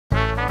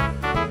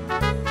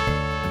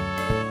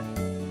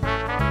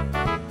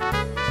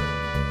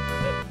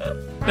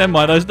Never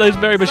mind. Those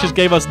berry bushes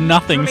gave us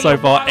nothing so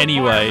far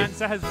anyway.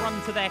 So has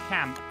run to their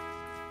camp.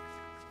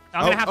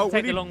 I'm going to have to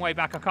take the long way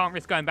back. I can't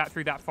risk going back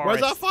through that forest.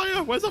 Where's that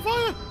fire? Where's that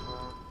fire?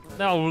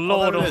 Oh,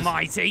 Lord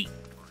Almighty.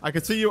 I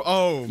can see you.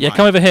 Oh, yeah,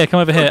 come over here. Come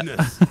over here.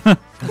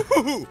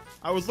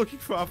 I was looking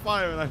for a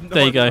fire and I have no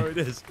there you idea go. where it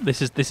is.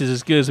 This is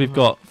as good as we've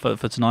got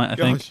for tonight,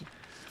 I think.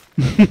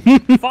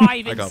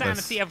 5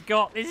 insanity I've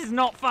got. This is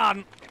not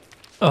fun.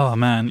 Oh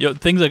man,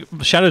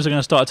 shadows are going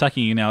to start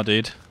attacking you now,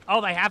 dude. Oh,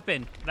 they have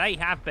been. They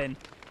have been.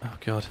 Oh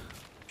god.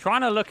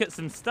 Trying to look at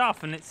some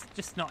stuff and it's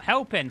just not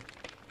helping.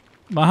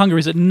 My hunger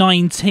is at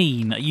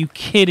 19. Are you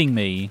kidding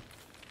me?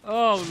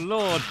 Oh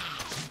Lord.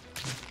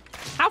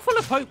 How full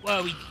of hope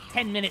were we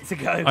 10 minutes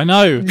ago? I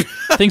know.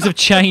 Things have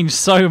changed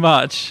so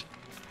much.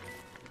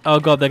 Oh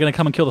god, they're going to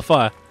come and kill the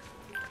fire.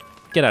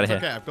 Get out of here.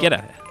 Okay, Get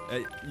out of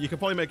here. You can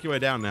probably make your way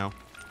down now.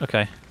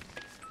 Okay.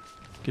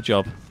 Good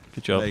job.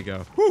 Good job. There you go.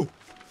 Whew.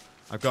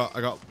 I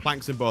got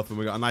planks in both of them.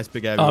 We got a nice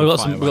big area. Oh,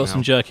 we got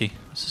some jerky.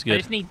 This is good. I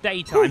just need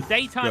daytime.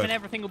 Daytime and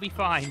everything will be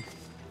fine.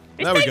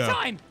 It's there we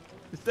daytime. Go.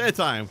 It's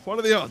daytime. What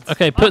are the odds?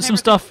 Okay, put some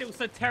stuff. It's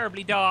still so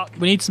terribly dark.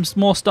 We need some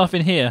more stuff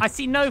in here. I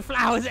see no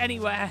flowers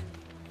anywhere.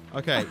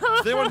 Okay.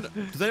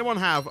 Does anyone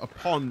have a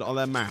pond on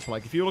their map?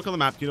 Like, if you look on the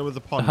map, do you know where the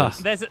pond is?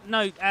 There's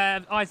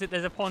Isaac.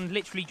 There's a pond.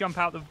 Literally, jump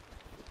out the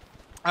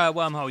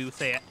wormhole. You'll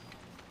see it.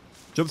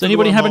 Does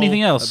anybody have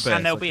anything else?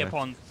 And there'll be a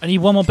pond. I need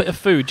one more bit of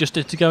food just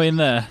to go in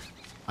there.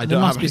 There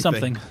must be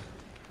something.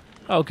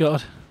 Oh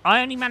god.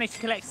 I only managed to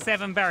collect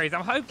 7 berries.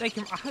 I hope they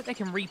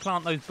can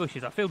replant those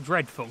bushes. I feel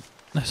dreadful.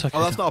 That's okay.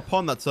 Oh, that's not a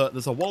pond.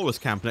 There's a walrus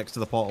camp next to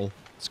the portal.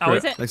 Oh,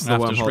 is it? Next to the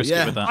wormhole.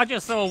 Yeah. I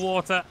just saw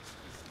water.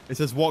 It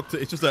says walk to.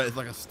 It's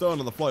like a stone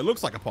on the floor. It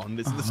looks like a pond.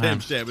 It's the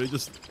same shape,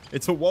 but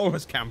it's a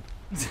walrus camp.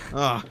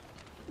 Ah.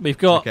 We've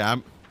got.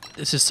 Okay,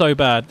 this is so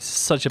bad. This is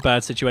such a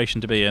bad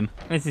situation to be in.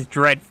 This is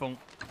dreadful.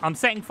 I'm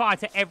setting fire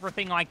to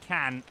everything I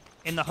can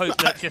in the hope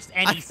that just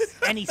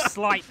any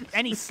slight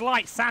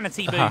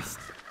sanity boost.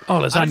 Oh,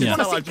 lasagna. I've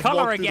just walked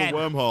through the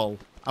wormhole.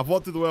 I've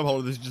walked through the wormhole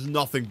and there's just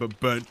nothing but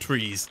burnt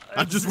trees.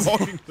 I'm just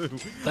walking through.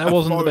 That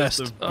wasn't the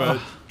best. Of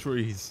burnt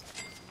trees.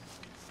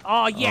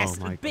 Oh yes,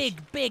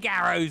 big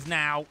arrows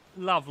now.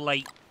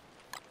 Lovely.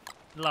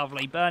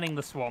 Lovely. Burning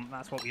the swamp.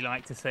 That's what we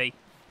like to see.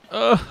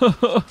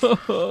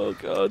 Oh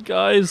god,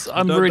 guys,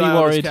 I'm really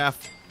worried.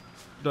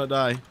 Don't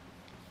die.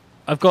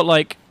 I've got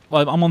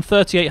I'm on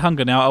 38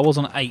 hunger now. I was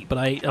on 8, but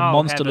I ate a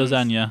monster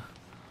lasagna.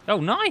 Oh,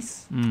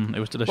 nice. It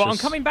was delicious. Well, I'm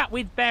coming back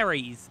with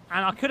berries,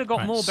 and I could have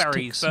got more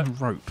berries, but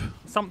rope.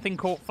 Something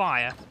caught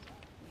fire.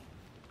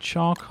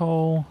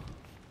 Charcoal.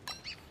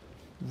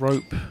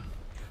 Rope.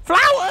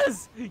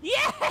 Flowers!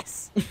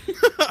 Yes!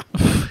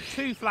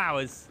 2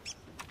 flowers.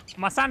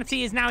 My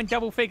sanity is now in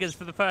double figures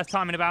for the first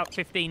time in about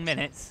 15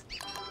 minutes.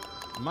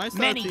 My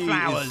sanity Many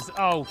flowers.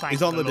 Thank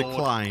is on the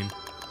decline.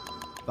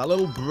 That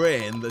little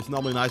brain that's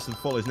normally nice and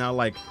full is now,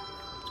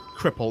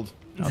 crippled.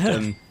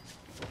 I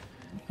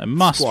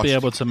must be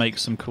able to make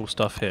some cool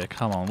stuff here.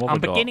 Come on, what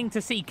I'm beginning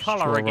to see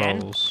colour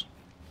again.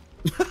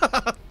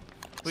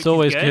 It's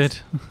always good.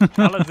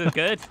 Colours are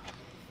good.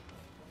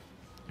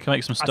 I can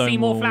make some stone I see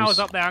more walls. flowers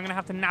up there. I'm going to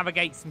have to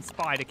navigate some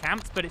spider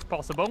camps, but it's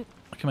possible.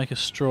 I can make a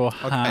straw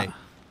hat. Okay.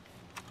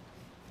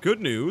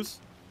 Good news.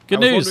 Good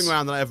I was news. wandering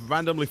around and I've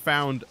randomly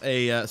found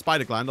a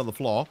spider gland on the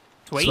floor.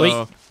 Sweet.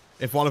 So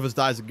if one of us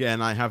dies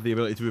again, I have the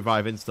ability to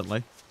revive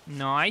instantly.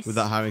 Nice.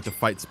 Without having to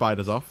fight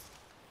spiders off.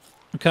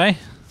 Okay.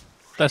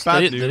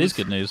 That is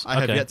good news. I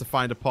have yet to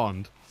find a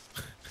pond.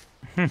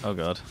 Oh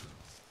god.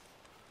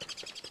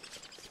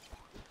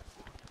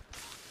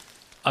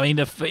 I mean,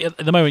 at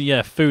the moment,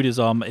 yeah, food is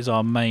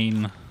our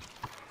main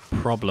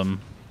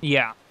problem.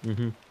 Yeah.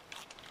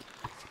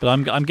 But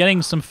I'm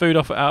getting some food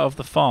out of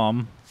the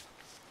farm.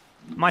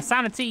 My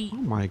sanity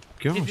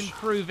is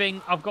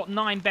improving. I've got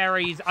 9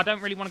 berries. I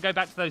don't really want to go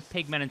back to those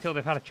pigmen until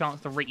they've had a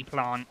chance to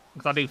replant,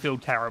 because I do feel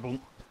terrible.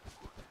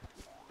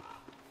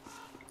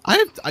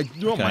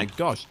 Oh my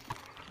gosh.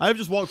 I have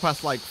just walked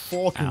past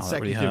 4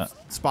 consecutive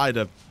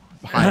spider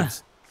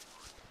hives.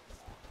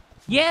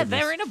 Yeah,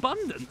 they're in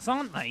abundance,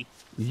 aren't they?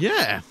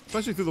 Yeah,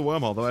 especially through the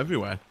wormhole, though,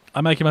 everywhere.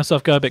 I'm making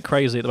myself go a bit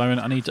crazy at the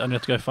moment. I'm going to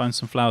have to go find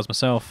some flowers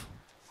myself.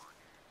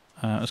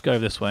 Let's go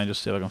this way and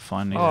just see if I can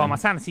find these. Oh, my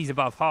sanity's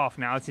above half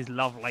now. This is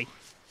lovely.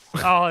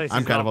 Oh, this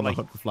I'm is kind lovely. of on the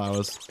hook for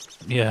flowers.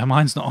 Yeah,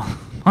 mine's not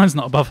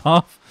above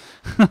half.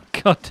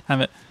 God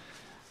damn it.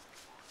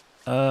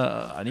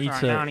 I need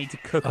to. Now I need to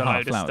cook a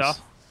load of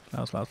stuff.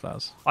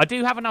 Flowers. I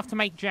do have enough to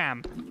make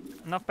jam.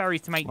 Enough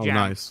berries to make jam.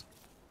 Oh, nice.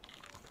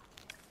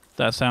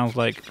 That sounds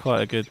like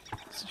quite a good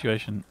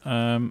situation.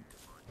 Right,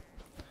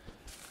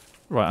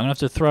 I'm gonna have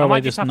to throw away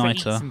this niter. I might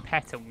just have to eat some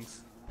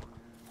petals.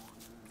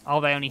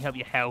 Oh, they only help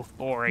your health.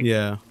 Boring.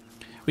 Yeah.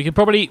 We could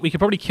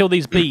probably kill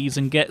these bees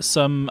and get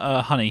some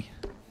honey.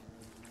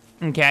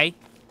 Okay.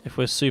 If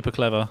we're super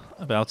clever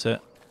about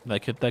it,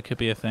 that could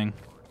be a thing.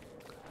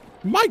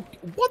 Mike,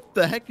 what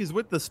the heck is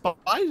with the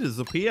spiders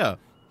up here?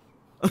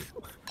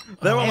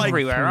 They were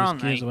everywhere,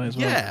 aren't they?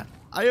 Yeah.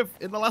 I have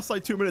in the last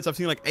 2 minutes I've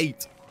seen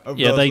 8 of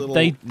yeah, those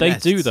they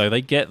nests. do though.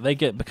 They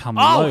become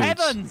oh loads.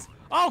 Heavens!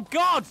 Oh,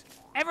 God!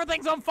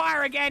 Everything's on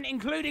fire again,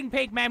 including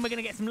pigmen. We're going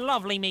to get some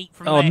lovely meat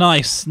from Oh, this.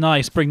 nice,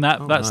 nice. Bring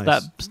that nice.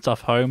 that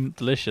stuff home.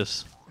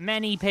 Delicious.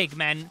 Many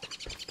pigmen.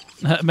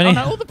 Many. Oh,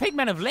 no, all the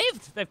pigmen have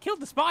lived. They've killed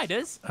the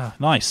spiders.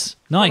 Nice,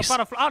 nice.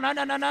 Oh,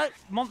 no.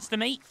 Monster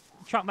meat.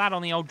 Chuck that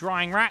on the old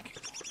drying rack.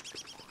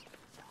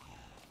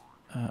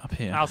 Up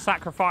here. I'll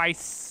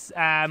sacrifice.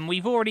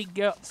 We've already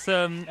got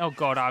some. Oh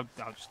God, I'll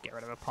just get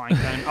rid of a pine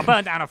cone. I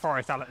burned down a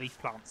forest. I'll at least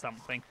plant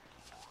something.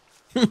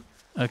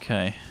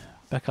 Okay,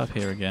 back up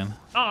here again.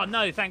 Oh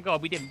no! Thank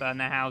God we didn't burn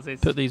their houses.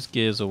 Put these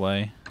gears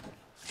away.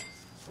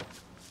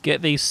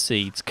 Get these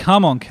seeds.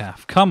 Come on,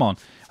 Caff. Come on.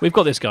 We've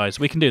got this, guys.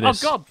 We can do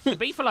this. Oh God! The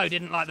beefalo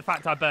didn't like the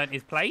fact I burnt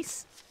his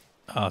place.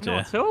 Oh dear.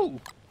 Not at all.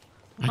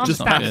 I just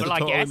found found Understandable, a I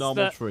totally guess.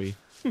 normal But tree.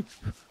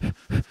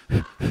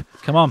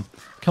 Come on.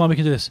 Come on, we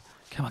can do this.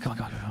 Come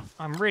on.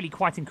 I'm really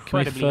quite Can we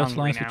incredibly hungry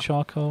fertilise now. with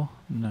charcoal?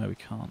 No, we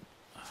can't.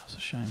 Oh, that's a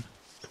shame.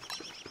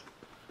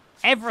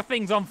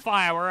 Everything's on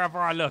fire wherever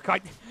I look.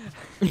 What?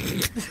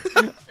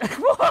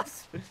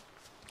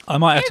 I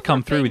might have to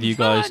come through with you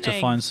guys to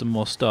burning. find some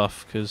more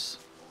stuff, because...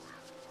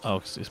 Oh,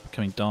 'cause it's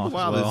becoming dark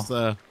Wow, as well.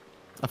 there's,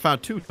 I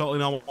found 2 totally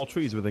normal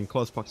trees within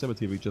close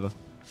proximity of each other.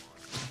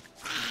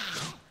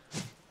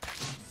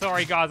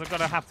 Sorry guys, I've got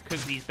to have to cook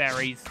these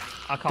berries.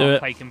 I Do can't it.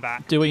 take them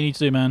back. Do what you need to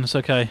do, man. It's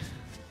okay.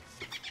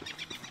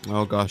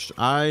 Oh gosh,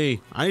 I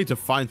need to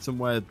find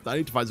somewhere. I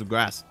need to find some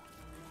grass.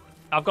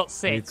 I've got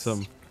I need 6.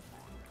 some.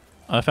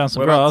 I found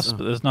some Whereabouts? grass,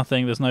 but there's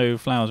nothing. There's no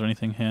flowers or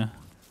anything here.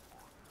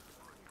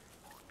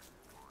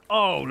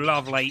 Oh,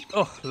 lovely.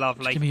 Oh,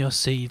 lovely. Give me your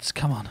seeds.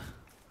 Come on.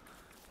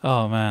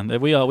 Oh man,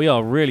 we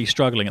are really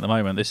struggling at the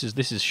moment. This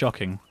is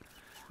shocking.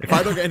 If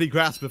I don't get any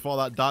grass before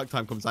that dark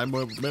time comes, I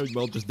may as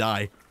well just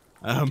die.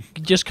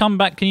 Just come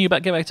back. Can you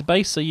get back to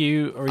base? Are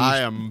you? I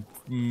am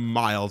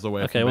miles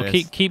away. Okay, from well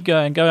base. keep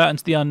going. Go out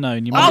into the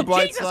unknown. You Oh, might.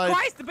 bright Jesus side.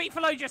 Christ! The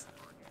beefalo just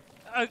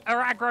are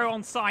aggro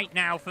on site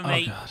now for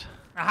me. Oh god.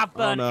 I have Oh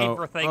burnt no!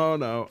 everything. Oh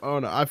no! Oh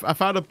no! I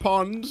found a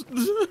pond.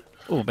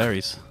 Oh,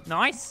 berries.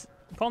 Nice.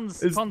 Pond's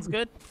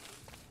good.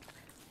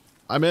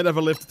 I may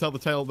never live to tell the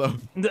tale though.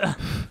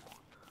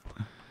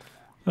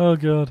 Oh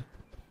god.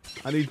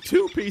 I need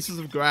 2 pieces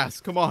of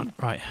grass. Come on.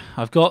 Right,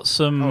 I've got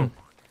some.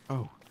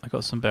 Oh. I've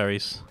got some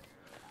berries.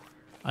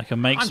 I can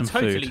make I'm some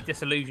totally food.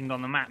 disillusioned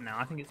on the map now.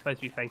 I think it's supposed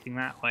to be facing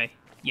that way.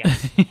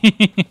 Yes.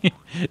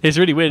 It's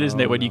really weird, isn't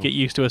Oh, it, when you no. get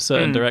used to a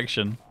certain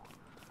direction?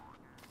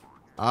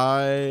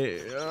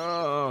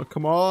 Oh,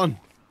 come on.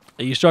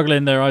 Are you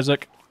struggling there,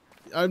 Isaac?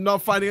 I'm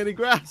not finding any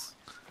grass.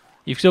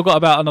 You've still got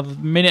about another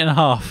minute and a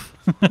half.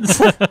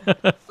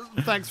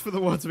 Thanks for the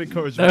words of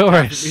encouragement. No It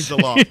worries. means a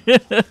lot.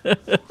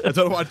 I don't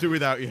know what I'd do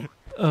without you.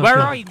 Oh, Where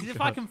God. are you? 'Cause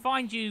if I can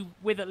find you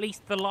with at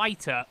least the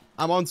lighter.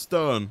 I'm on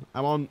stone.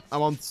 I'm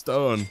on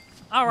stone.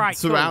 All right.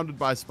 Surrounded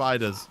by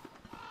spiders.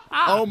 Cool.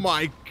 Ah, Oh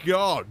my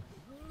god.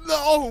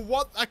 No,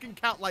 what? I can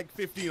count like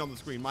 15 on the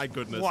screen. My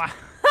goodness. wow.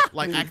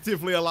 Like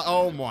actively alive.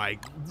 Oh my.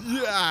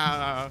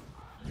 Yeah.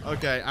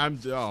 Okay,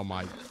 oh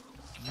my.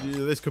 Yeah,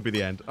 this could be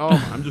the end. Oh,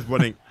 I'm just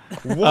running.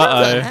 What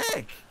the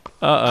heck?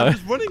 I'm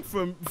just running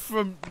from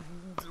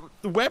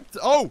the web.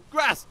 Oh,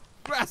 grass.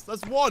 Grass.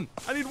 That's 1.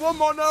 I need 1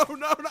 more. No.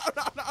 No!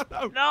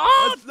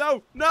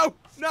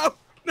 No.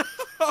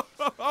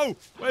 Oh,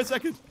 wait a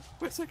second.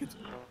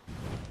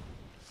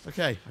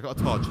 Okay, I got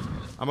a torch.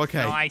 I'm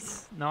okay.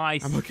 Nice.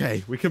 I'm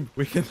okay. We can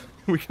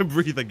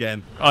breathe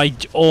again. I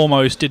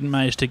almost didn't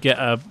manage to get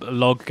a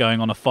log going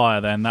on a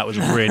fire then. That was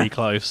really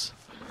close.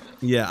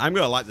 Yeah, I'm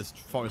gonna light this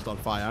forest on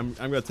fire. I'm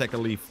gonna take a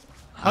leaf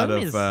out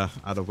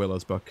of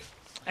Willow's book.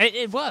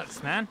 It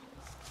works, man.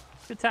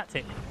 Good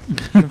tactic. You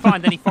can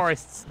find any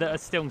forests that are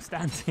still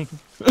standing.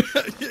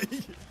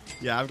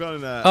 Yeah, I've gone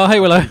in a Oh, hey,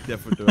 Willow.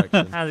 different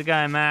direction. How's it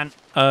going, man?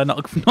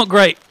 Not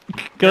great.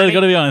 Really?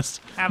 Gotta be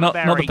honest. Have a Not the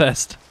berry.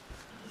 best.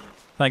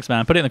 Thanks,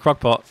 man. Put it in the crock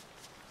pot.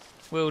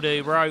 Will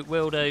do, bro.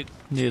 Will do.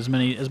 Need as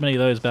many of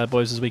those bad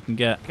boys as we can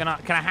get. Can I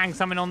hang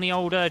something on the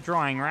old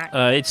drying rack?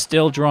 It's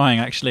still drying,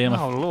 actually.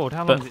 Oh Lord, how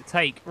long but- does it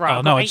take? Right, Oh,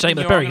 I've no, got I 8 just ate the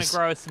manure, I'm berries.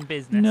 gonna grow us some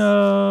business.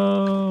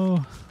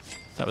 No.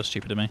 That was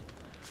stupid of me.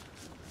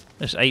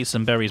 I just ate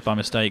some berries by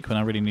mistake when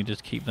I really needed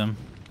to keep them.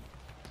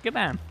 Good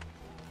man.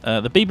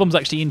 The bee bomb's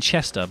actually in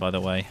Chester, by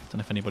the way. Don't know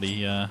if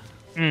anybody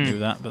knew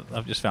that, but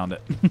I've just found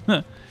it.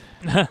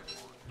 I'm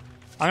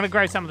gonna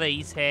grow some of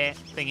these here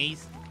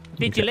thingies.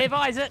 Did you live,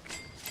 Isaac?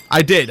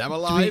 I did. I'm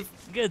alive.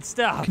 Good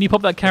stuff. Can you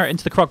pop that carrot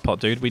into the crock pot,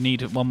 dude? We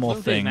need one more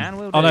Will do, thing. man,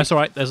 will Oh no, do. it's all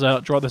right. There's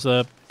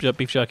a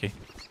beef jerky.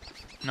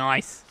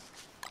 Nice.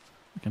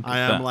 We can pick I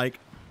am that. like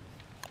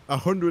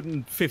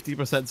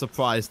 150%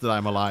 surprised that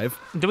I'm alive.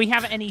 Do we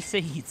have any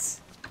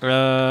seeds?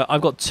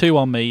 I've got 2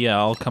 on me. Yeah,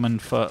 I'll come and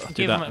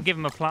do that. Give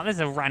him a plant. There's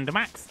a random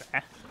axe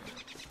there.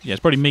 Yeah, it's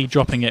probably me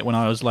dropping it when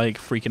I was like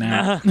freaking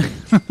out,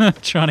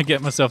 trying to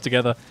get myself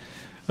together.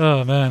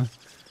 Oh man.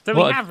 So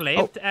What we a- have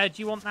lived.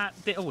 Do you want that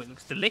bit? Oh, it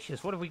looks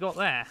delicious. What have we got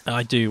there?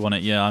 I do want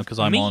it, yeah, because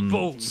I'm on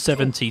Meatballs.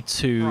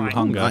 72 Right.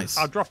 hunger. Nice.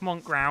 I'll drop them on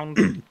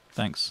ground.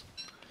 Thanks.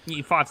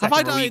 You 5 Have I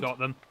seconds before you died? got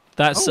them.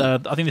 That's.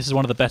 I think this is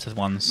one of the better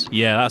ones.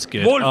 Yeah, that's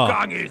good.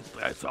 Wolfgang is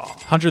better.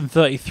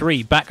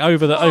 133, back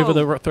over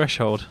the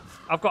threshold.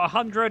 I've got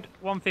 100,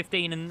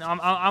 115, and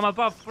I'm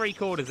above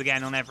 3/4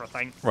 again on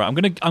everything. Right, I'm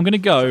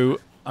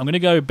gonna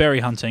go berry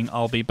hunting.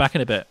 I'll be back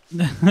in a bit.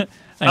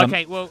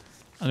 Okay, well,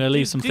 I'm gonna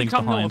leave some things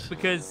come behind north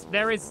because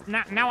there is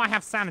now I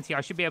have sanity.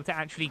 I should be able to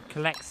actually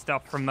collect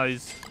stuff from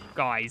those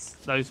guys,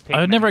 those pigmen.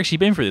 I've never actually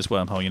been through this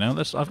wormhole. You know,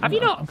 have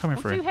you not? I'm coming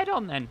through. Do head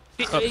on then.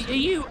 Are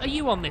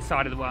you on this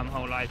side of the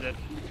wormhole, Isaac?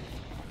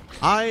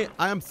 I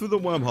am through the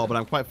wormhole, but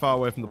I'm quite far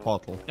away from the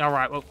portal. All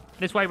right, well,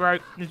 this way, bro.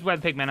 This is where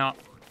the pigmen are.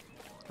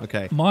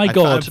 Okay. My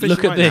God,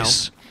 look at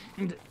this.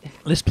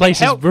 This place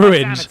is Help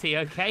ruined. My sanity,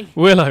 okay?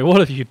 Willow, what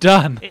have you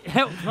done? It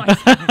helped my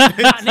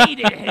sanity. I need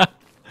it.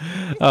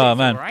 Oh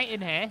man. Right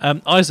in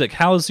here. Isaac,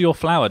 how's your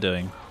flower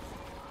doing?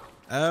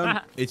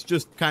 It's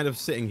just kind of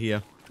sitting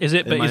here. Is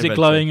it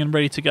glowing and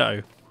ready to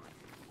go?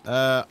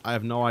 I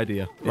have no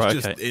idea.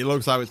 It's okay. It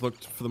looks how it's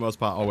looked for the most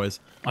part always.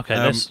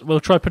 Okay, we'll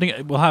try putting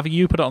it. We'll have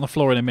you put it on the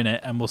floor in a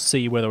minute, and we'll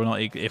see whether or not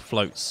it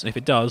floats. If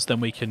it does, then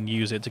we can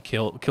use it to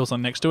kill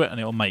something next to it, and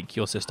it will make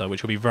your sister,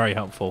 which will be very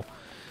helpful.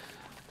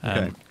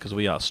 Because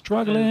we are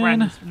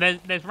struggling.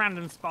 There's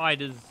random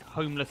spiders,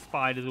 homeless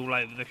spiders all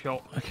over the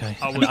shop. Okay.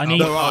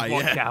 I'd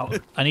watch out.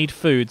 I need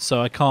food,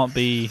 so I can't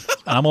be.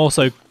 And I'm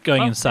also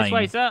going insane. This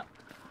way, sir.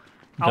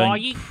 Going are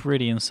you?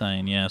 Pretty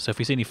insane, yeah. So if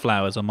we see any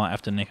flowers, I might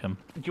have to nick them.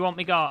 Do you want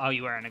me garland? Oh,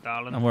 you're wearing a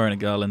garland. I'm wearing a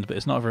garland, but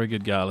it's not a very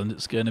good garland.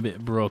 It's getting a bit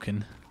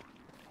broken.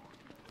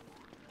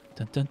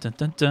 Dun, dun, dun,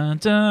 dun, dun,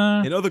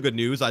 dun. In other good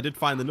news, I did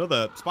find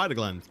another spider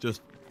gland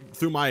just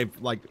through my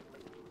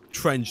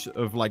trench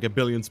of like a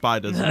billion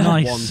spiders.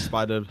 Nice. One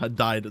spider had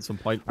died at some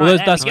point. Well,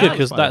 Right, that's there we good go.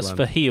 because that's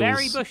Spider for heals.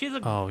 Berry bushes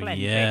are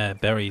plenty. Yeah,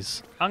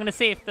 berries. I'm going to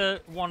see if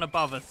the one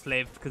above us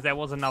lived, because there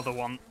was another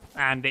one,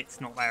 and it's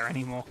not there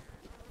anymore.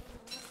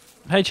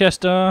 Hey,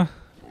 Chester.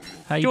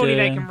 How you Surely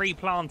doing? they can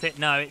replant it.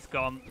 No, it's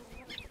gone.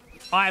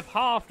 I have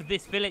halved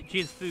this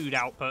village's food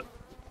output.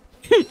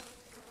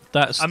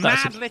 That's A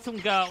mad little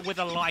girl with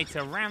a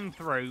lighter ran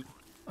through.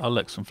 Oh,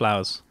 look, some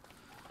flowers.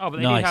 Oh, but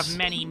they Nice. do have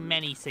many,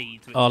 many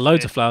seeds. Oh,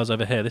 loads of flowers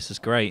over here. This is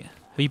great.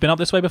 Have you been up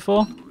this way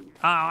before?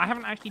 I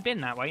haven't actually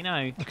been that way,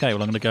 no. Okay,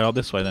 well, I'm going to go up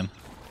this way then.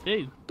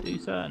 Do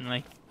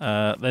certainly.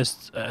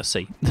 There's a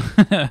sea.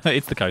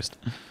 It's the coast.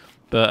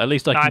 But at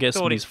least I can get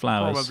some of these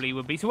flowers. Probably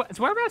would be. So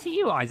whereabouts are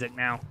you, Isaac,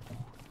 now?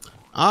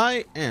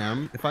 I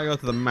am, if I go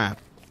to the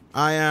map,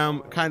 I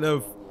am kind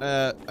of,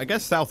 I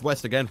guess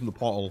southwest again from the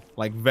portal.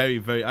 Like very,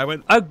 very, I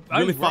went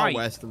really far right.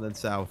 west and then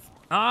south.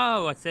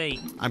 Oh, I see.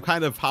 I'm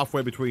kind of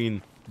halfway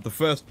between the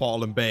first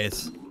portal and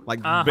base.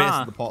 Like base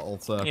of the portal,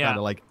 so kind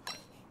of like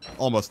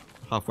almost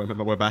halfway, make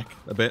my way back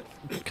a bit.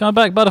 Come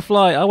back,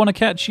 butterfly. I want to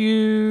catch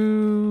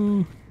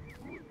you.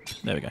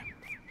 There we go.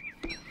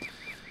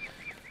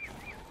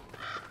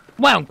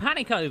 Well,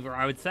 panic over,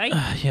 I would say.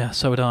 Yeah,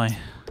 so would I.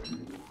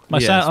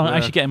 Yes, I'm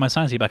actually getting my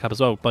sanity back up as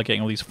well by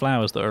getting all these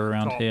flowers that are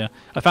around here.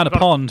 I found a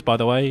pond, by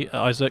the way,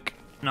 Isaac.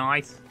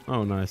 Nice.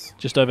 Oh, nice.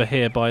 Just over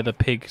here by the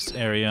pigs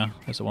area.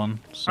 There's the one.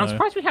 So I'm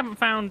surprised we haven't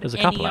found there's a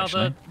any couple, other.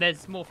 actually.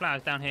 There's more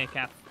flowers down here,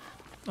 Caff.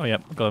 Oh, yeah,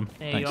 got them.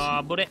 There Thanks. you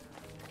are, buddy.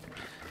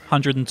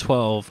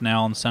 112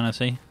 now on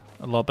sanity.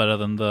 A lot better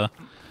than the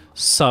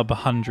sub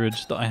 100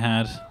 that I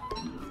had.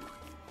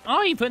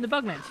 Oh, you're putting the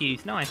bug net to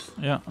use. Nice.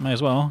 Yeah, I may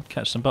as well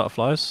catch some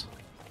butterflies.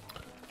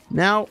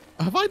 Now,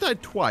 have I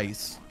died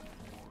twice?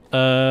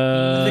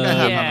 I think I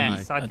have,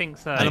 yes, haven't I think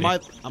so. And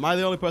am I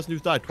the only person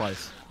who's died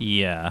twice?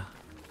 Yeah.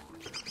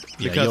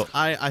 Because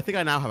I think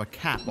I now have a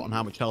cap on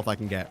how much health I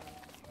can get.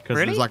 Because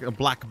Really? there's like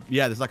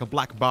a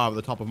black bar at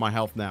the top of my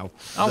health now.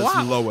 Oh, that's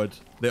wow. lowered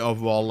the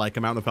overall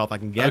amount of health I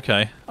can get.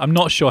 Okay. I'm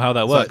not sure how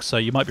that works, so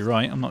you might be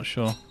right. I'm not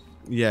sure.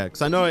 Yeah,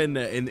 because I know in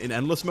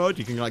endless mode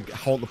you can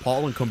hold the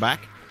portal and come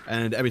back,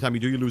 and every time you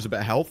do you lose a bit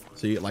of health,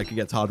 so it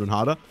gets harder and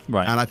harder.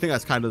 Right. And I think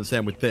that's kind of the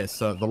same with this.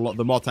 So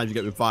the more times you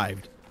get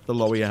revived, the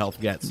lower your health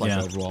gets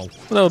overall.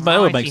 Well, that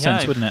would make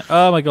sense, hope. wouldn't it?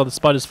 Oh my god, the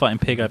spider's fighting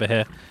pig over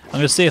here. I'm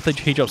going to see if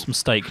he drops some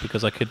steak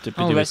because I could do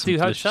with let's some do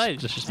hope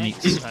delicious so.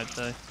 meats. Let's do hope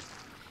so.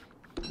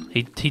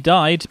 He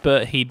died,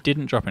 but he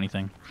didn't drop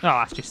anything. Oh,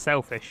 that's just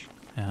selfish.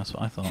 Yeah, that's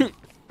what I thought.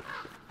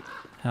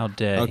 How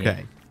dare he?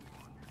 Okay.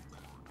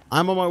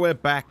 I'm on my way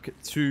back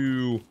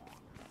to...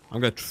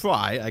 I'm going to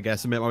try, I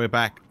guess, and make my way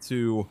back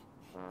to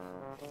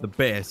the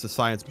base, the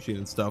science machine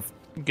and stuff.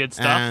 Good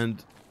stuff.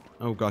 And,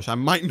 oh gosh, I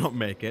might not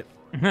make it.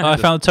 I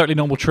found a totally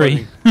normal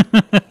tree.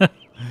 I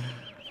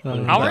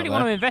about really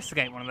want to that.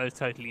 investigate one of those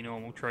totally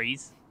normal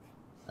trees.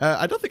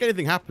 I don't think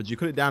anything happens. You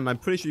cut it down, and I'm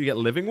pretty sure you get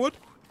living wood.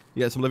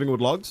 You get some living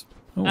wood logs,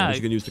 Ooh. Oh. which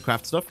you can use to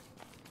craft stuff.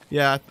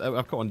 Yeah,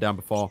 I've cut one down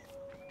before.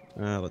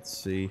 Let's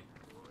see.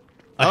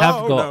 I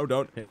have oh, got no,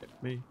 don't hit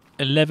me.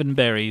 11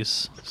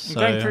 berries. I'm So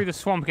going through the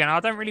swamp again. I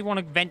don't really want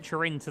to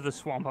venture into the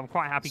swamp. I'm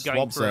quite happy going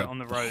Swamps through are it on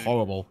the road.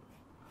 horrible.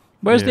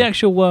 where's the Yeah.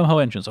 actual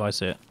wormhole entrance? Oh, I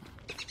see it.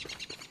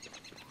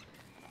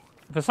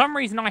 For some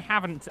reason, I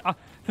haven't.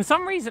 For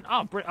some reason,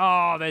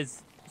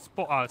 there's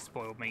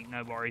spoiled meat.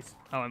 No worries.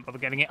 I won't bother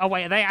getting it. Oh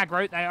wait, are they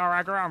aggro? They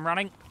are aggro. I'm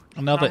running.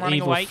 Another I'm running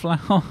evil away.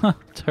 flower.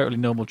 Totally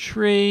normal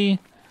tree.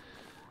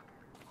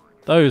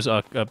 Those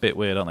are a bit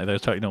weird, aren't they?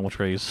 Those totally normal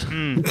trees.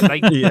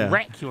 They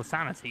wreck your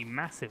sanity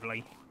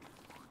massively.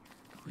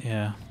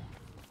 Yeah.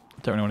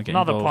 Don't really want to get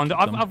Another involved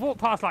pond. with them. I've walked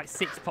past like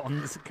 6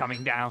 ponds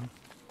coming down.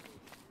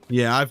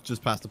 Yeah, I've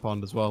just passed a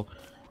pond as well.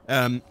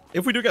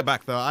 If we do get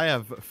back though, I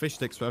have fish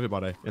sticks for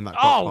everybody in that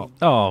Oh,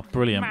 oh,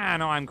 brilliant!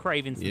 Man, I'm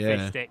craving some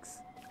fish sticks,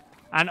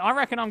 and I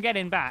reckon I'm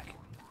getting back.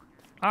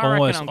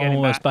 I'm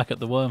almost back at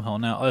the wormhole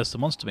now. Oh, there's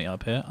some monster meat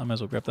up here. I might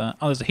as well grab that.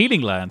 Oh, there's a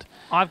healing land.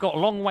 I've got a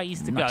long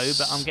ways to go,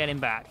 but I'm getting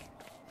back.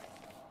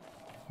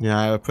 Yeah,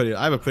 I have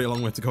a pretty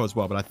long way to go as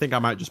well, but I think I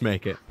might just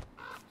make it.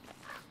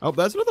 Oh,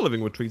 there's another living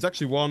wood tree. There's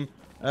actually one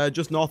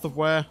just north of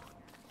where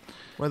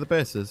the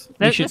base is.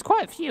 There's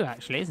quite a few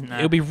actually, isn't there?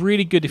 It would be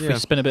really good if we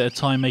spent a bit of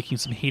time making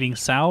some healing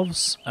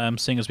salves,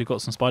 seeing as we've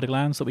got some spider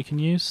glands that we can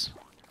use.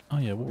 Oh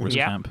yeah, walrus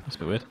camp. That's a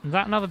bit weird. Is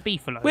that another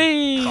beefalo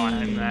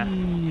biome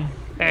there?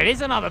 There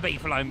is another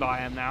beefalo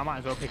biome now. I might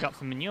as well pick up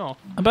some manure.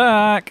 I'm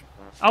back.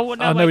 Oh, well,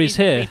 no, nobody's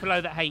here.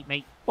 Beefalo that hate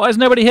me. Why is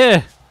nobody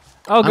here?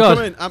 Oh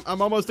god.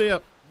 I'm almost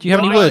here. Do you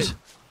have any wood?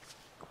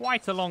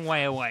 Quite a long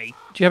way away.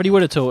 Do you have any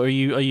wood at all? Or are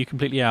you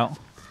completely out?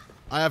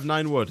 I have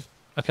 9 wood.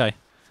 Okay.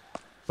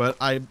 But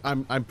I'm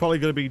probably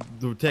going to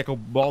be take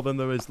more than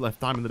there is left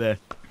time in the day.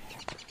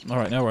 All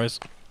right, no worries.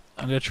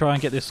 I'm going to try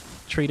and get this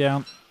tree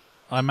down.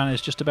 I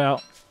managed just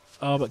about.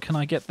 Oh, but can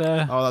I get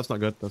there? Oh, that's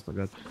not good. That's not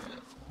good.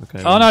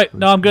 Okay. Oh no,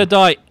 I'm going to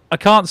die. I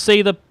can't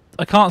see the.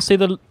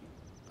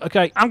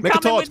 Okay. I'm make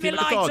coming a torch. with me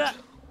lighter.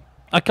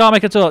 I can't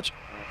make a torch.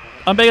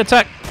 I'm being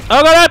attacked.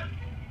 Oh god!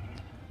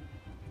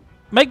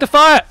 Make the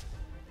fire.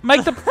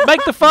 Make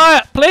the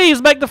fire.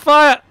 Please make the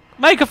fire.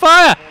 Make a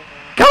fire.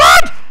 Come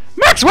on,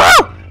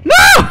 Maxwell.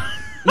 No!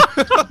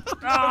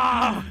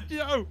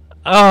 Yo!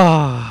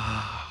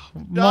 Oh,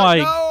 my.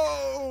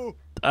 No!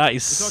 That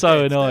is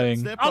so annoying.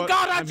 Step Oh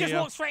god, I I'm just here.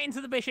 walked straight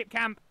into the bishop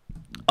camp.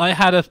 I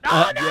had a. No,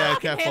 Yeah, I can hear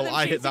careful. them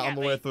I hit that shooting on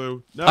the at way me.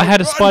 through. No, I had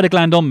a run! spider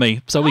gland on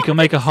me, so we can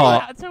make a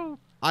heart.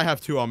 I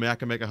have 2 on me. I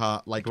can make a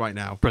heart, like, right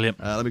now. Brilliant.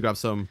 Let me grab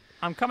some.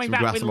 I'm coming Some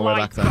back grass with on my way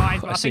lights, back there.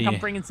 guys, but I I think see I'm you.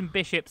 bringing some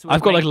bishops with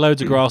I've got me. like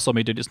loads of grass on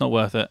me, dude. It's not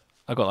worth it.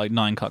 I've got like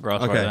 9 cut grass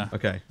right there.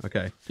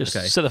 Okay. Just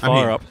okay. set the I'm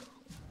fire here. up.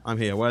 I'm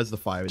here. Where's the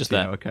fire? Just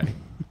It's here. there. Okay.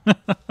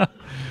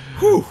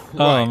 Whew.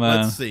 Right, Oh,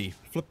 man. let's see.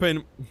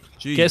 Flipping.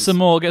 Jeez. Get some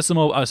more. Get some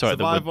more. Oh, sorry.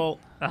 Survival.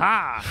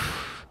 Aha!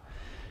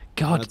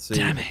 God Let's see.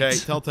 damn it. Okay,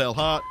 telltale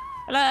heart.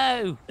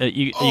 Hello! Are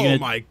you Oh gonna...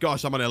 my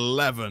gosh, I'm on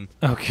 11.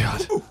 Oh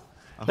god.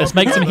 I Let's hope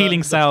make you some know healing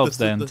the salves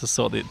then to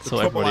sort the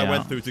trouble everybody I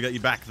went out. through to get you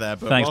back there.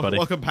 But Thanks, buddy.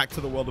 welcome back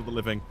to the world of the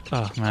living.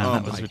 Oh man, Oh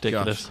that was my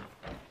ridiculous.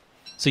 gosh.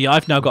 So yeah,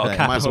 I've now got Okay, a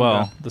cap my as hunger.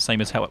 well, the same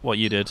as what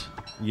you did.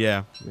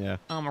 Yeah. I'm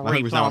gonna My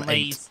hunger's now replant on 8.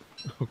 these.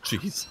 Oh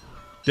jeez.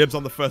 Dibs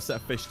on the first set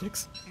of fish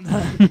sticks.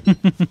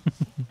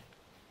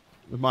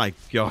 My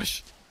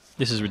gosh.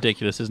 This is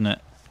ridiculous, isn't it?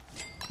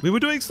 We were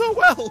doing so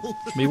well.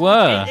 We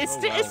were.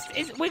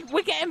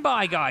 We're getting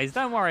by, guys.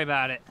 Don't worry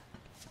about it.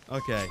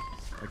 Okay.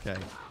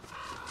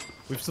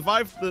 We've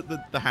survived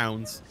the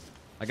hounds.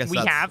 I guess We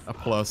that's have. a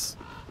plus.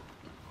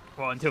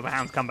 Well, until the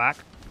hounds come back.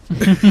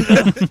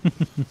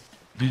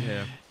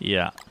 Yeah.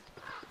 Yeah.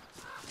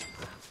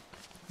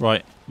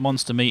 Right,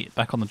 monster meat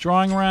back on the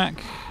drying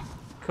rack.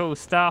 Cool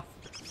stuff.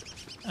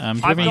 Do you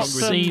have I've any got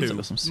seeds? some I've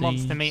got some seeds.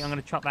 monster meat. I'm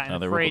going to chop that in Oh,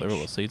 the they've all fridge.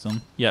 got seeds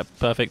on. Yeah,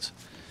 perfect.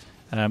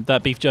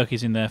 That beef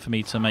jerky's in there for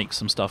me to make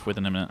some stuff with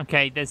in a minute.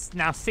 Okay, there's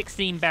now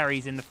 16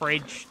 berries in the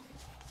fridge,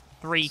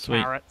 3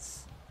 Sweet.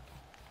 carrots,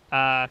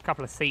 a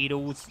couple of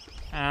seedles,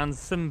 and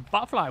some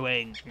butterfly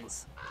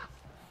wings.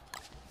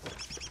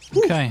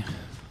 Okay.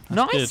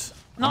 Nice. good.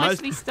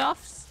 Nicely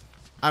stuffed.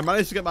 I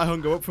managed to get my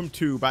hunger up from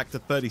 2 back to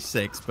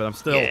 36, but I'm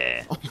still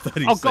Yeah. on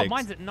 36. Oh god,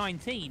 mine's at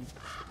 19.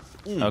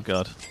 Oh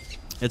god.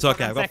 It's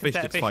okay. I've got Second fish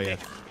set of sticks for you.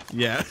 fish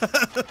Yeah.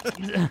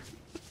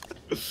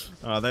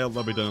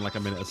 They'll be done in like a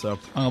minute or so. I'm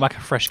going to whack a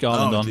fresh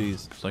garland Oh, on,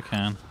 jeez. because I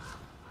can.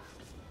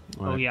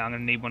 Oh yeah, I'm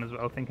going to need one as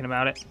well, thinking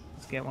about it.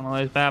 Let's get one of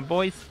those bad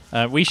boys.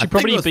 We should I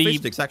probably think those be... fish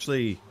sticks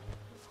actually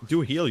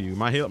do heal you.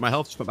 My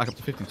health just went back up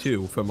to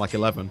 52 from like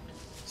 11.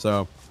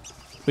 So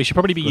We should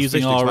probably be Those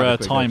using fish sticks might our be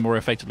pretty time good. more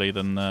effectively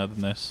than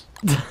this.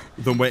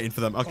 then waiting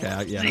for them.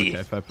 Okay, yeah,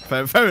 okay,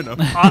 fair enough.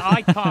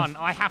 I can't.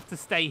 I have to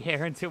stay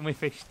here until my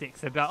fish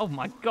sticks are done. Oh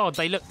my god,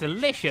 they look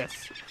delicious.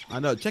 I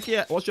know. Check it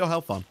out. What's your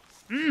health on?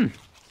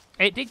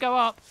 It did go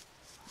up.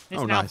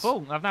 It's Oh, now nice.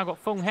 full. I've now got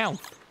full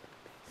health.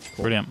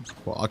 Brilliant.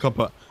 Well, I'll come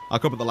put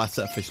the last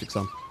set of fish sticks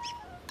on.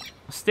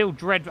 Still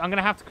dread. I'm going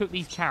to have to cook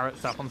these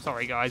carrots up. I'm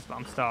sorry, guys, but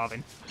I'm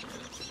starving.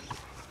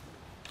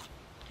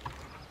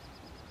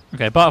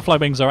 Okay, butterfly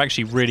wings are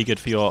actually really good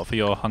for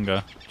your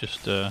hunger.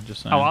 Just saying.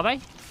 Oh, are they?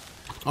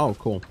 Oh,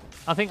 cool.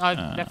 I think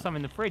I left some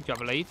in the fridge, I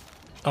believe.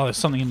 Oh, there's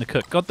something in the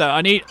cook. God,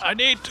 I need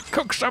to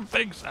cook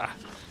something.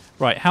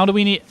 Right, how do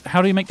we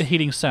make the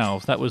healing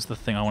salves? That was the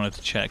thing I wanted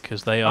to check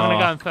because they I'm are. going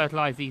to go and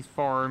fertilise these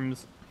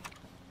farms.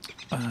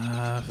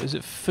 Is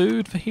it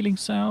food for healing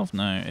salve?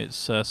 No, it's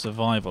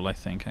survival, I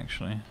think,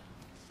 actually.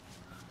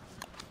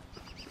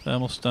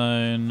 Thermal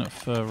stone,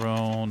 fur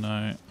roll,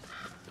 no.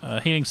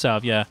 Healing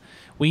salve, yeah.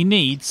 We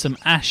need some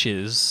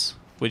ashes,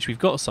 which we've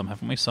got some,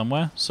 haven't we,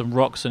 somewhere? Some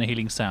rocks and a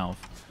healing salve.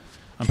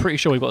 I'm pretty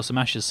sure we've got some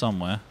ashes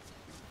somewhere.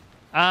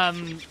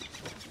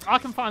 I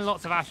can find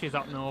lots of ashes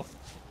up north.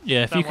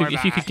 Yeah,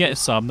 if you could get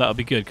some, that would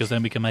be good because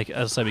then we can make,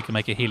 as I say, we can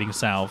make a healing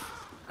salve.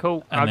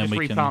 Cool. And I'll then just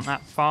we replant can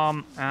that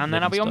farm, and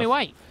then I'll be on my stuff.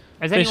 way.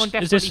 Is anyone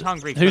desperately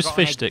hungry? Whose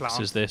fish sticks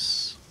is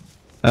this?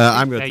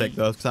 I'm going to take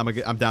those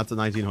because I'm down to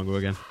 19 hunger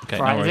again. Okay,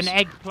 right, no there's worries.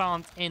 an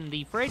eggplant in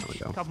the fridge.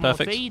 A couple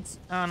Perfect. more seeds,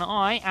 and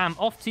I am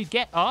off to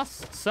get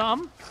us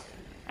some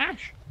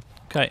ash.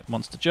 Okay,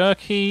 monster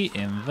jerky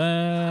in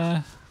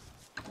there.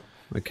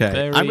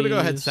 Okay, I'm going to go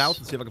ahead Berries. south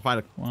and see if I can find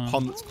a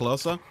pond that's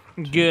closer.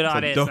 Good So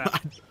idea, sir.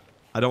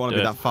 I don't want to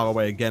Do be it. that far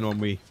away again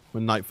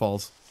when night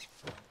falls.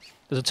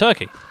 There's a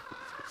turkey.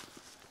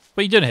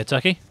 What are you doing here,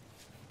 turkey?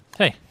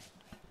 Hey.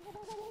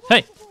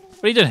 Hey,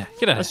 what are you doing here?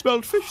 Get out I of here.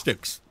 smelled fish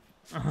sticks.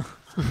 I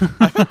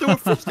heard there were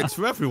fish sticks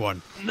for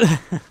everyone. I'm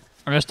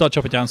going to start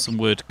chopping down some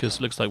wood because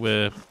it looks like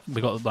we've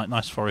got like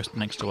nice forest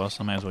next to us.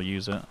 I may as well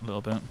use it a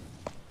little bit.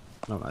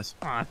 Oh, nice.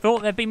 Oh, I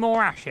thought there'd be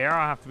more ash here,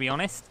 I have to be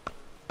honest.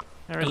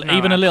 There is no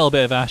Even a ash. little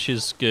bit of ash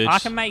is good. I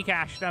can make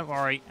ash, don't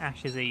worry.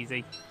 Ash is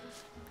easy.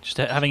 Just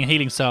having a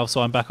healing salve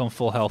so I'm back on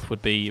full health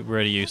would be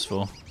really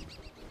useful.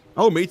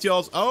 Oh,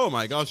 meteors. Oh,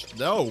 my gosh.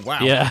 Oh, wow.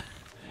 Yeah.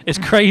 It's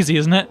crazy,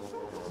 isn't it?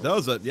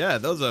 Those are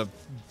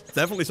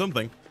definitely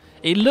something.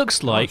 It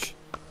looks like... Gosh.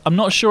 I'm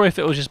not sure if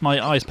it was just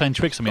my eyes playing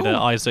tricks on me there,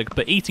 Oh. Isaac,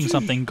 but eating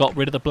something got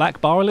rid of the black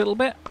bar a little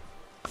bit.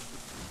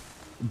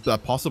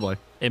 Possibly.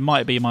 It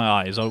might be my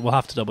eyes. We'll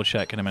have to double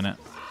check in a minute.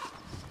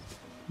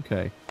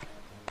 Okay.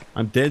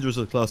 I'm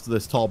dangerously close to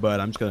this tall bird.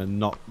 I'm just going to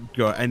not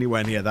go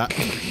anywhere near that.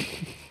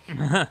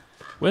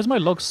 Where's my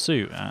log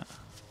suit at?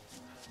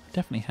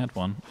 Definitely had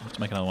one. I have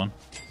to make another one.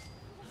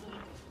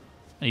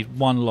 I need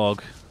one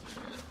log.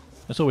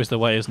 That's always the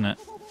way, isn't it?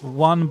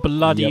 One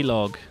bloody Yep.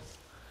 log.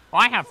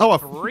 I have Oh,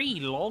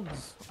 3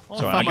 logs. Oh,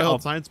 Sorry, Found my I'll-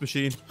 old science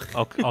machine.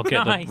 I'll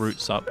get Nice. the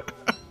roots up.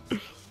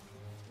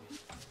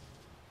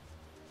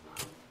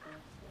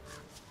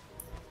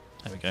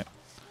 There we go.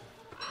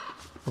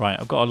 Right,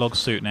 I've got a log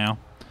suit now.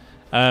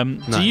 Do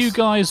you Nice.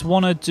 guys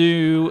want to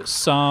do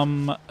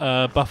some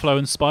buffalo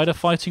and spider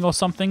fighting or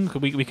something?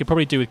 We could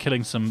probably do with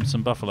killing some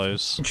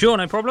buffaloes. Sure,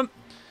 no problem.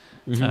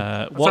 What's Sorry,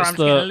 I'm just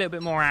getting a little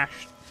bit more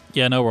ash.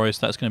 Yeah, no worries.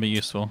 That's going to be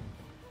useful.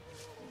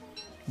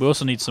 We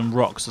also need some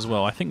rocks as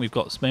well. I think we've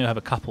got maybe have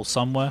a couple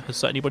somewhere.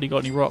 Has anybody got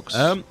any rocks?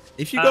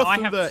 If you go I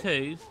through have the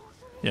 2.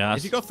 Yeah.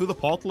 if you go through the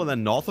portal and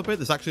then north a bit,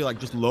 there's actually like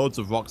just loads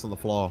of rocks on the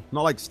floor.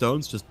 Not like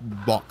stones, just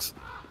rocks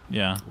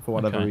Yeah. for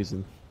whatever okay.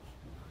 reason.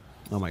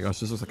 Oh my gosh,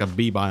 this looks like a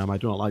bee biome. I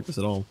do not like this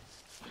at all.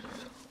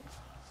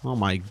 Oh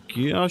my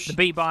gosh. The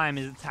bee biome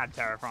is a tad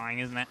terrifying,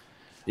 isn't it?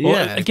 Well,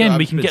 yeah, again, it's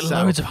we a can bit get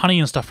south. loads of honey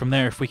and stuff from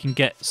there if we can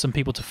get some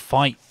people to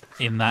fight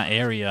in that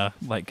area,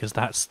 like because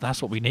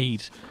that's what we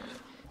need.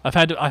 I've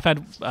had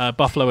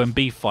buffalo and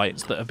bee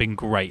fights that have been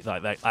great,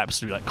 like they're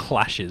absolute like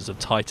clashes of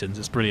titans.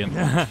 It's brilliant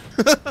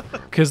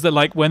because they're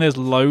like when there's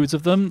loads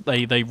of them,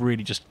 they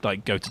really just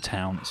like go to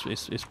town.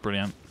 It's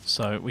brilliant.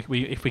 So if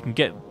we can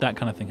get that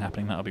kind of thing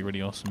happening, that'll be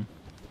really awesome.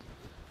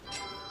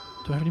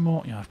 Do I have any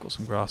more? Yeah, I've got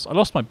some grass. I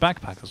lost my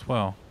backpack as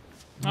well.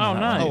 Oh,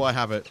 no. Oh, I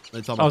have it.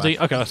 It's on my Oh, back.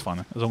 okay, that's fine.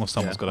 As long as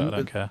someone's Yeah. got it, I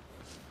don't care.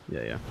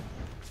 Yeah, yeah.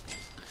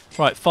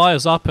 Right,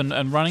 fire's up and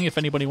running. If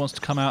anybody wants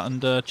to come out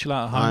and chill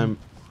out at home.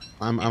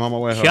 I'm on my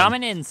way home.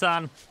 Coming in,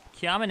 son.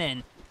 Coming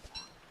in.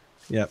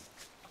 Yep.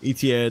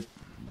 ETA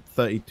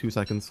 32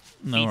 seconds.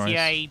 No worries.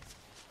 ETA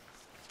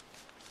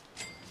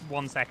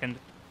 1 second.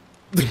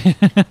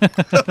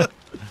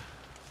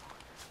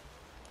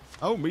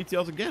 Oh,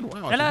 meteors again.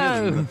 Wow. I can hear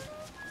Hello. them.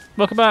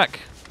 Welcome back.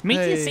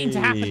 Meteors seem to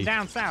happen Hey.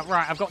 down south.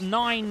 Right, I've got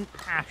 9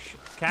 ash.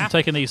 I'm Caff.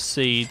 taking these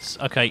seeds.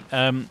 Okay,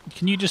 can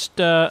you just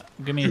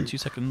give me 2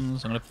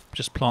 seconds? I'm going to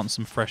just plant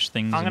some fresh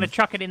things. I'm going to and-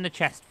 chuck it in the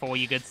chest for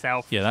you, good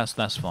self. Yeah,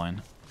 that's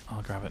fine.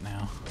 I'll grab it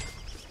now.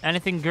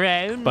 Anything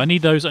grown? But I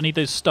need those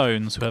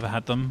stones, whoever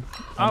had them.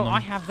 on Oh, them. I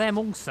have them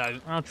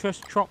also. I'll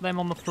just drop them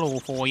on the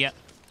floor for you.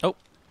 Oh.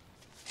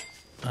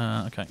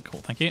 Okay, cool.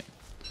 Thank you.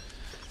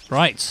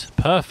 Right,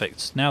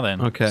 perfect. Now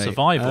then, Okay.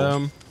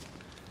 survival.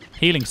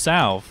 Healing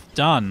salve.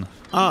 Done.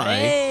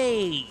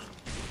 Hey!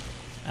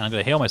 And I'm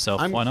going to heal myself.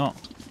 I'm- Why not?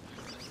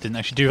 Didn't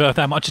actually do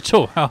that much at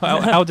all.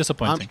 How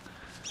disappointing.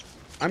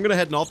 I'm going to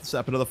head north to set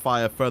up another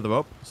fire further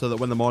up so that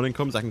when the morning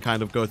comes, I can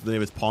kind of go to the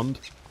nearest pond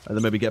and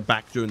then maybe get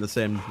back during the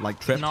same like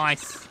trip.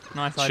 Nice.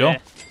 Nice Sure.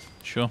 idea.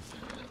 Sure.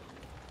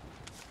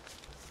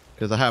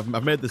 Because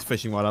I've made this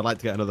fishing rod. I'd like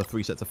to get another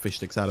 3 sets of fish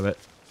sticks out of it.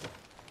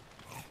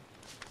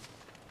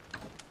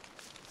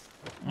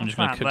 I'm just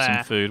What's going to that cook some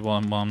there? food while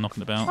I'm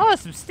knocking about. Oh,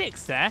 there's some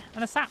sticks there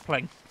and a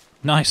sapling.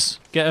 Nice.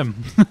 Get him.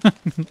 Oh,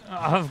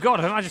 I've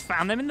got them. I just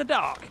found them in the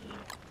dark.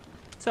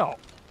 So,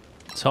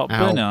 Top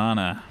Ow.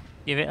 banana.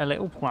 give it a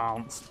little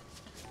plant.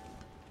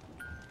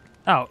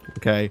 Oh,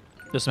 Okay.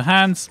 There's some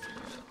hands.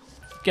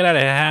 Get out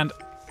of here, hand.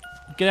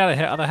 Get out of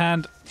here, other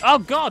hand. oh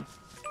God!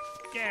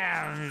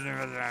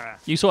 Yeah.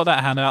 You sort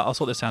that hand out. I'll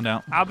sort this hand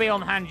out. I'll be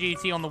on hand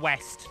duty on the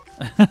west.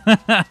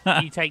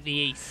 You take the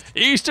east.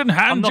 Eastern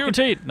hand not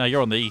duty. No,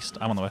 you're on the east.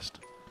 I'm on the west.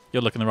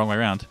 You're looking the wrong way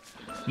around,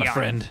 my Yeah.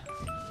 friend.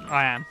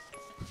 I am.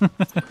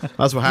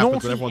 That's what happens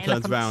Naughty when everyone turns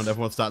elephants. around.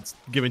 Everyone starts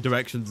giving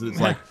directions. And it's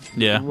like,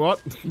 Yeah.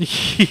 what?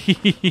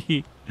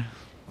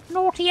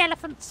 Naughty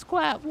elephants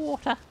squirt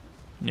water.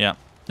 Yeah.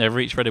 Never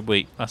eat shredded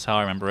wheat. That's how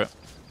I remember it.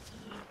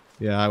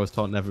 Yeah, I was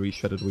taught never eat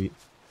shredded wheat.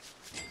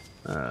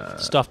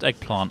 Stuffed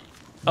eggplant.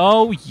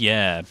 Oh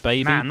yeah,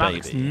 baby, Man, that baby.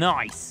 looks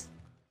nice.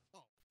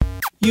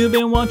 You've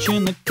been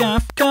watching the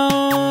Caff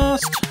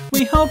Cast.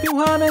 We hope you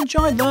have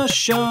enjoyed the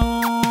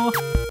show.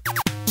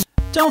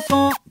 Don't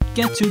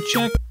forget to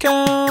check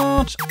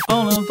out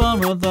all of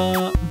our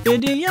other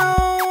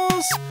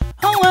videos.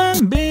 Oh,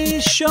 and be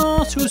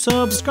sure to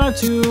subscribe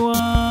to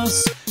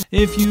us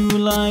if you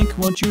like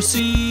what you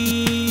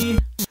see.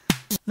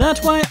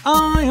 That way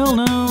I'll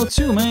know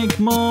to make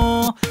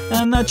more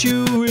and that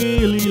you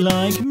really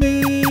like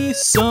me.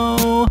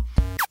 So,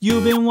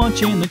 you've been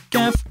watching the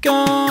Caff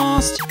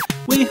Cast.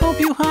 We hope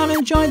you have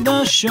enjoyed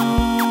the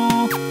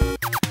show.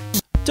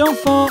 Don't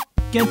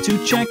forget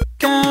to check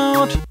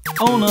out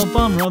all of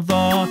our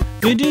other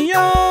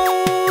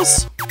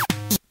videos.